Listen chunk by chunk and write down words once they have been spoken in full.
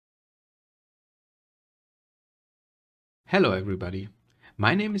Hello everybody,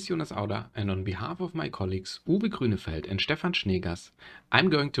 my name is Jonas Auda, and on behalf of my colleagues Gruenefeld and Stefan Schneegass, I'm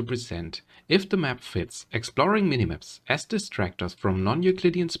going to present if the map fits exploring minimaps as distractors from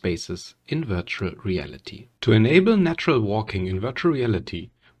non-Euclidean spaces in virtual reality. To enable natural walking in virtual reality,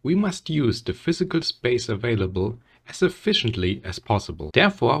 we must use the physical space available as efficiently as possible.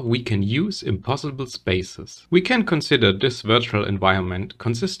 Therefore, we can use impossible spaces. We can consider this virtual environment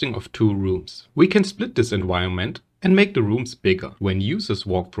consisting of two rooms. We can split this environment and make the rooms bigger. When users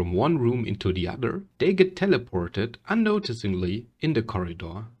walk from one room into the other, they get teleported unnoticingly in the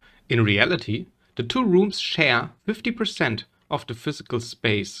corridor. In reality, the two rooms share 50% of the physical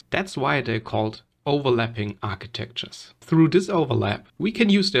space. That's why they're called overlapping architectures. Through this overlap, we can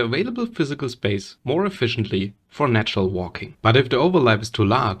use the available physical space more efficiently for natural walking. But if the overlap is too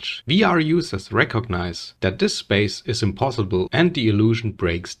large, VR users recognize that this space is impossible and the illusion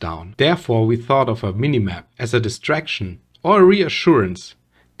breaks down. Therefore, we thought of a minimap as a distraction or a reassurance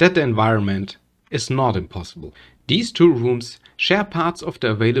that the environment is not impossible. These two rooms share parts of the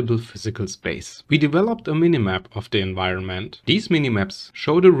available physical space. We developed a minimap of the environment. These minimaps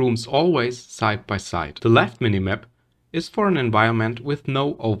show the rooms always side by side. The left minimap is for an environment with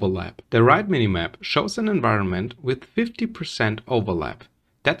no overlap. The right minimap shows an environment with 50% overlap.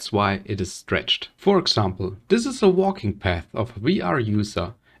 That's why it is stretched. For example, this is a walking path of a VR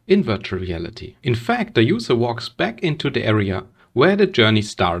user in virtual reality. In fact, the user walks back into the area where the journey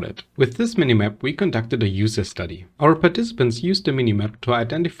started. With this minimap, we conducted a user study. Our participants used the minimap to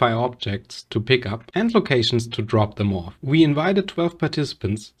identify objects to pick up and locations to drop them off. We invited 12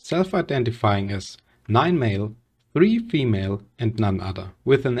 participants, self-identifying as 9 male, 3 female and none other,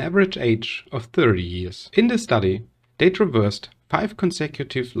 with an average age of 30 years. In the study, they traversed 5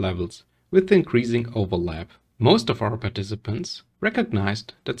 consecutive levels with increasing overlap. Most of our participants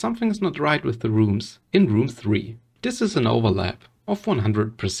recognized that something is not right with the rooms in room 3. This is an overlap of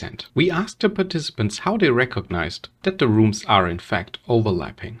 100%. We asked the participants how they recognized that the rooms are in fact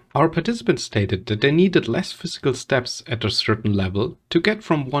overlapping. Our participants stated that they needed less physical steps at a certain level to get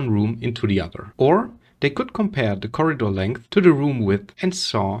from one room into the other. Or they could compare the corridor length to the room width and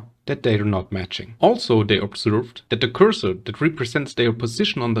saw that they are not matching. Also, they observed that the cursor that represents their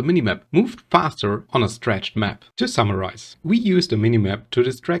position on the minimap moved faster on a stretched map. To summarize, we used a minimap to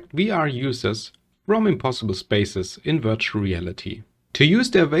distract VR users from impossible spaces in virtual reality, to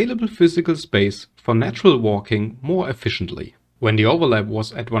use the available physical space for natural walking more efficiently. When the overlap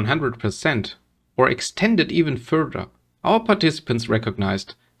was at 100% or extended even further, our participants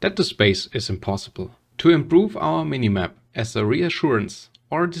recognized that the space is impossible. To improve our minimap as a reassurance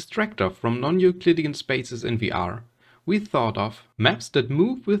or a distractor from non-Euclidean spaces in VR, we thought of maps that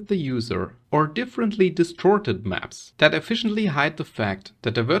move with the user or differently distorted maps that efficiently hide the fact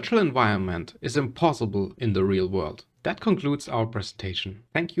that the virtual environment is impossible in the real world. That concludes our presentation.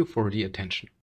 Thank you for the attention.